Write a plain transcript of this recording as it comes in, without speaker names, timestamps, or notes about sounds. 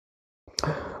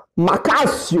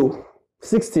Maccasio,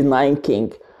 69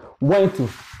 King, went to,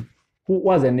 who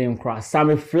was the name,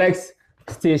 Sammy Flex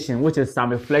station, which is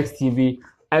Sammy Flex TV,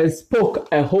 and spoke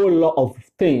a whole lot of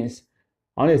things.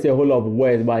 I want to say a whole lot of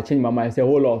words, but I changed my mind. I said a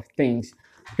whole lot of things.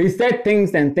 He said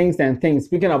things and things and things,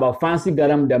 speaking about Fancy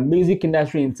Gadam, the music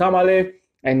industry in Tamale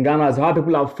and Ghana, how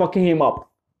people are fucking him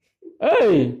up.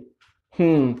 Hey,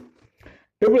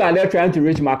 people are there trying to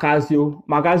reach Maccasio.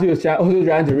 Maccasio is also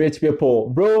trying to reach people,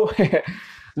 bro.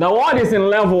 The world is in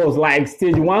levels like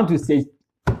stage 1 to stage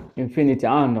infinity.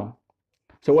 I don't know.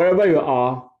 So wherever you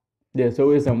are, there's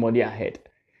always somebody ahead.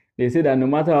 They say that no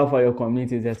matter how far your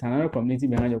community is, there's another community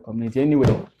behind your community. Anyway,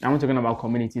 I'm talking about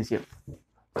communities here.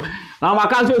 Now,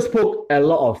 Maccasio spoke a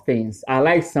lot of things. I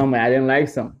like some, I didn't like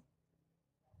some.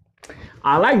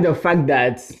 I like the fact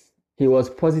that he was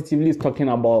positively talking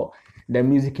about the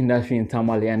music industry in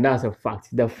Tamale, and that's a fact.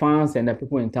 The fans and the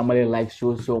people in Tamale like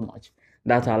shows so much.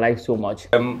 That I like so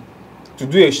much. To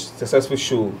do a successful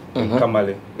show in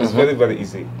Tamale is very, very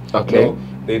easy. Okay. You know,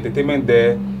 the entertainment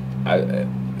there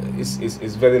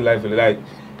is very lively. Like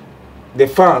the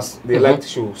fans, they like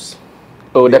shows.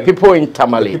 Oh, the people in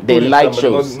Tamale, they like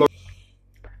shows.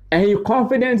 And he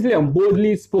confidently and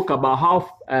boldly spoke about how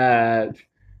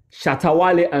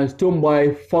Shatta and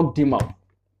Stonebwoy fucked him up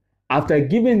after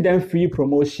giving them free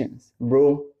promotions,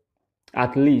 bro.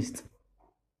 At least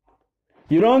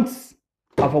you don't.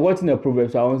 I've forgotten the proverb,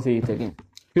 so I won't say it again.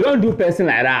 You don't do person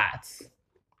like that.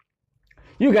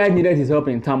 You guys needed his help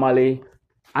in Tamale.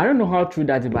 I don't know how true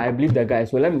that is, but I believe the guy.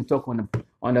 So let me talk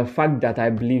on the fact that I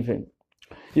believe in.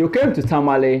 You came to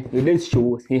Tamale, you did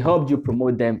shows, he helped you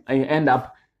promote them, and you end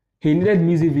up, he needed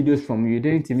music videos from you, you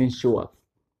didn't even show up.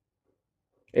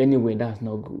 Anyway, that's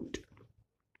not good.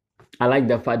 I like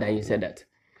the fact that you said that.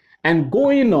 And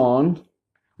going on,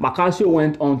 Maccasio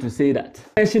went on to say that.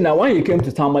 He mentioned that when he came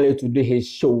to Tamale to do his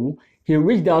show, he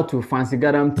reached out to Fancy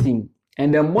Gadam team.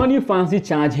 And the money Fancy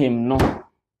charged him, no.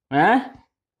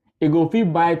 He go fee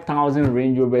buy 1,000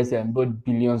 Range Rovers and build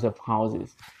billions of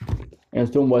houses. And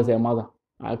Stonebwoy said, mother,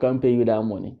 I can't pay you that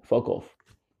money. Fuck off.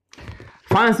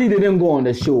 Fancy didn't go on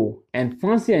the show. And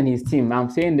Fancy and his team, I'm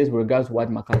saying this with regards to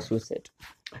what Maccasio said.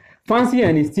 Fancy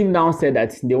and his team now said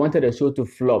that they wanted the show to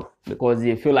flop because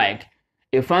they feel like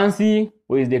if Fancy,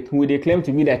 who they claim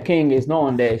to be the king, is not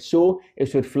on the show, it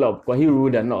should flop because he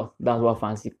ruled the north. That's what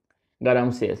Fancy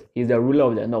Gadam says. He's the ruler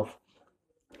of the north.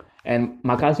 And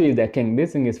Maccasio is the king.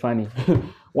 This thing is funny.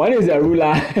 One is the ruler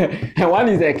and one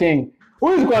is the king.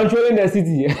 Who is controlling the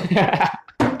city?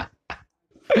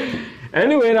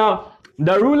 Anyway, now,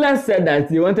 the ruler said that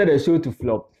they wanted the show to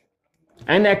flop.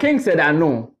 And the king said that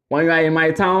no, when you are in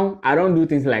my town, I don't do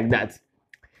things like that.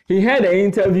 He had an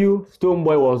interview.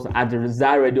 Stonebwoy was at the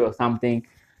Rizal Radio or something.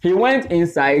 He went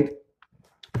inside,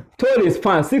 told his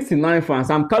fans, 69 fans,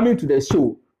 I'm coming to the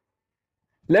show.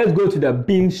 Let's go to the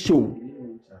Bean show.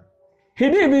 He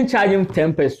didn't even charge him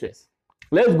 10 pesos.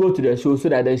 Let's go to the show so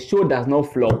that the show does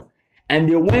not flop. And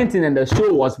they went in and the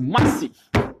show was massive.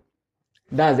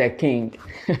 That's a king.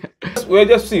 we're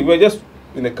just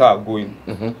in the car going.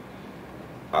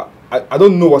 I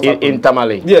don't know what happened. In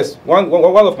Tamale? Yes. One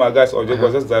of my guys was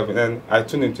just driving and I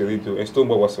tuned into the radio and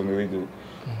Stonebwoy was on the radio.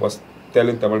 Was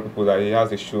telling Tamale people that he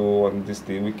has a show on this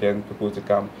day, weekend, people to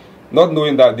come. Not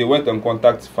knowing that they went and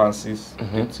contacted Francis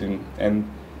team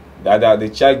and that they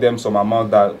charged them some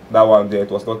amount that one day it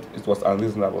was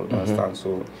unreasonable, understand?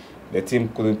 So the team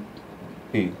couldn't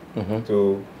pay.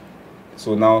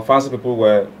 So now fancy people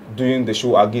were doing the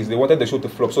show against. They wanted the show to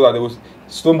flop so that there was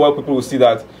Stonebwoy people will see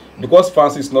that because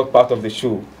Fancy is not part of the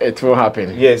show, it will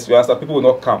happen. Yes, we understand people will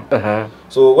not come.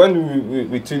 So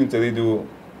when we tuned into the radio,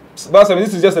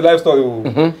 this is just a live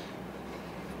story.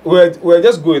 We're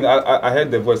just going. I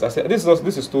heard the voice. I said, "This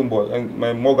is Stonebwoy," and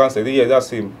my Morgan said, "Yeah, that's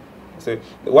him." I said,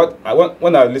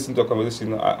 when I listened to a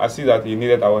conversation, I see that he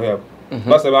needed our help.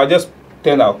 I just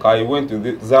turned our car. He went to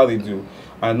the Zal Radio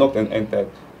and knocked and entered.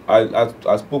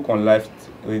 I spoke on live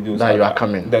radio. That you are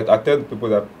coming. That I tell people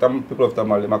that people of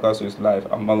Tamale, Maccasio is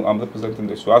live. I'm representing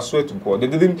the show. I swear to God,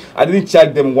 I didn't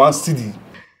charge them one CD.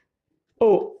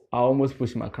 Oh, I almost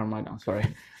pushed my camera down. Sorry.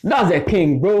 That's a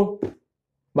king, bro.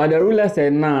 But the ruler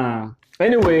said, nah.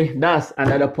 Anyway, that's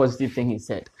another positive thing he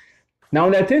said. Now,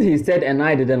 the things he said and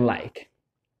I didn't like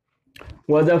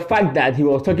was the fact that he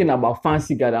was talking about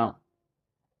Fancy Gadam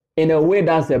in a way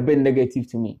that's a bit negative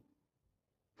to me.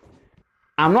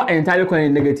 I'm not entirely calling it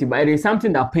negative, but it is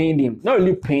something that pained him. Not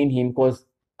really pained him because,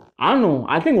 I don't know,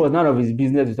 I think it was none of his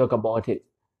business to talk about it.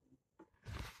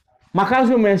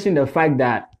 Maccasio mentioned the fact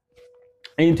that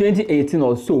in 2018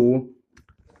 or so,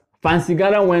 Fancy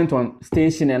Gadam went on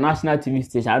station, a national TV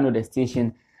station, I know the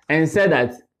station, and said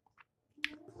that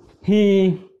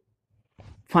he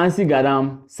Fancy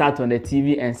Gadam sat on the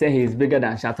TV and said he's bigger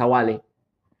than Shatta Wale.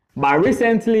 But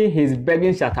recently, he's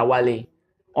begging Shatta Wale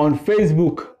on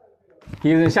Facebook.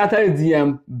 He's in Shatta's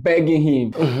DM begging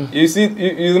him. You see,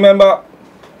 you remember,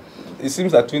 it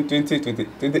seems like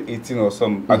 2018 or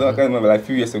something. I can't remember, like a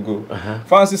few years ago.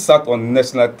 Fancy sat on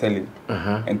national telly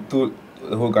and told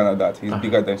the whole Ghana that he's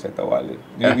bigger than Shatta Wale.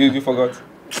 You forgot?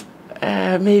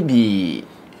 Maybe.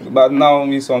 But now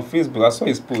he's on Facebook. I saw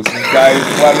his post. This guy,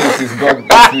 Wale is God.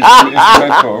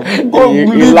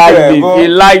 He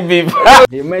like me.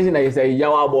 He mentioned that he's a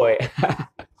yawa boy.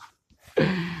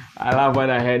 I love when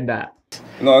I heard that.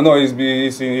 No, he's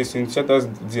in Shatta's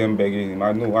DM begging him.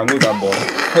 I know that boy.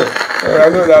 I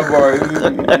know that boy.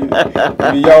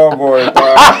 The yawa boy.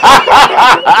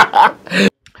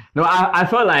 No, I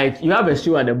felt like you have a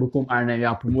show at the Bukum Arena and you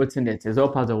are promoting it. It's all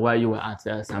part of why you were at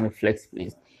Sammy Flex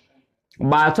Place.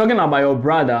 But talking about your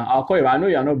brother, I'll call you. I know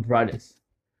you are not brothers.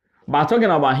 But talking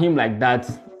about him like that,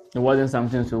 it wasn't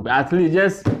something so bad. At least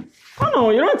just, you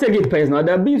don't take it personal.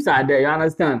 The beefs are there, you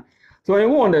understand? So when you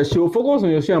go on the show, focus on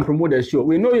your show and promote the show.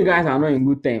 We know you guys are not in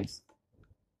good terms.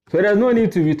 So there's no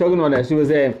need to be talking on the show,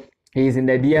 say he's in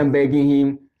the DM begging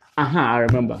him. I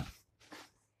remember.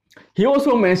 He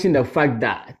also mentioned the fact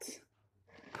that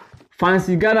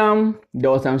Fancy Gadam, there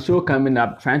was some show coming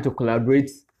up trying to collaborate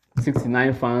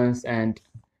 69 fans and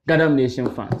Gadam Nation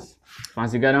fans.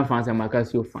 Fancy Gadam fans and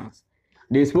Maccasio fans.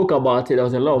 They spoke about it. There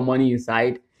was a lot of money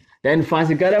inside. Then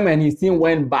Fancy Gadam and his team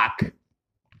went back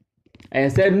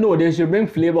and said, no, they should bring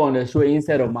flavor on the show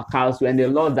instead of Maccasio, and they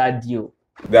lost that deal.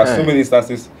 There are so many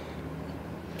instances.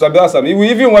 So we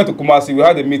even went to Kumasi. We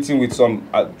had a meeting with some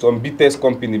BTS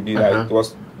company.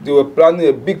 They were planning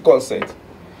a big concert.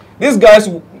 These guys,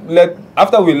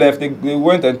 after we left, they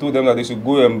went and told them that they should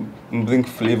go and bring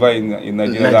flavor in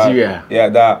Nigeria.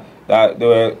 That they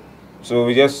were. So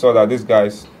we just saw that these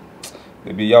guys,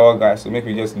 they be yawa guys, so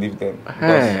maybe we just leave them.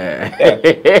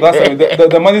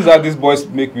 The money that these boys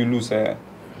make we lose.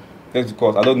 That's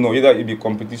because I don't know, either it be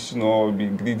competition or it be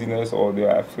greediness or they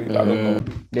are afraid. I don't know.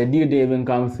 The deal didn't even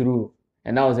come through,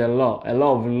 and that was a lot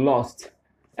of lost.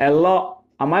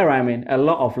 Am I rhyming? A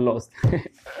lot of lost.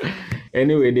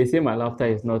 Anyway, they say my laughter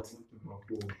is not.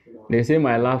 They say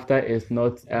my laughter is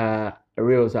not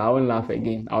real, so I won't laugh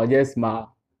again. I'll just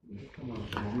smile.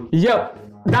 Yep,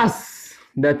 that's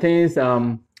the things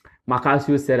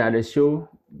Maccasio said at the show.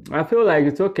 I feel like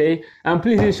it's okay. And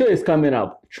please, the show is coming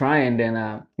up. Try and then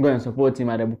go and support him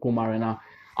at the Bukum Arena.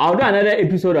 I'll do another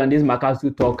episode on this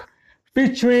Maccasio talk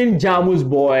featuring Jamus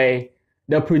Boy,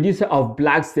 the producer of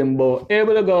Black Symbol.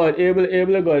 Able to God.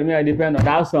 Me, I depend on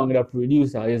that song. The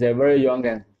producer is a very young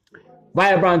and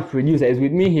vibrant producer. He's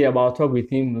with me here, but I'll talk with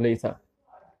him later.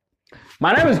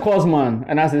 My name is Cosman,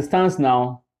 and as it stands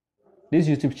now, this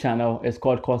YouTube channel is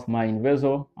called Cosma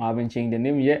Universal. I haven't changed the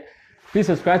name yet. Please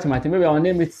subscribe to my team. Maybe I'll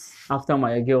name it after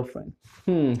my girlfriend.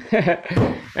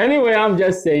 Anyway, I'm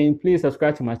just saying, please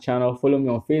subscribe to my channel. Follow me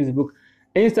on Facebook,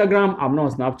 Instagram. I'm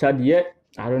not on Snapchat yet.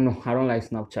 I don't know. I don't like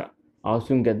Snapchat. I'll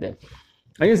soon get there.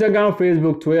 On Instagram,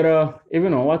 Facebook, Twitter,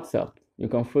 even on WhatsApp. You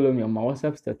can follow me on my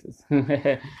WhatsApp status.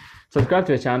 Subscribe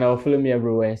to the channel. Follow me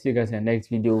everywhere. See you guys in the next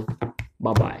video.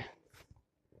 Bye-bye.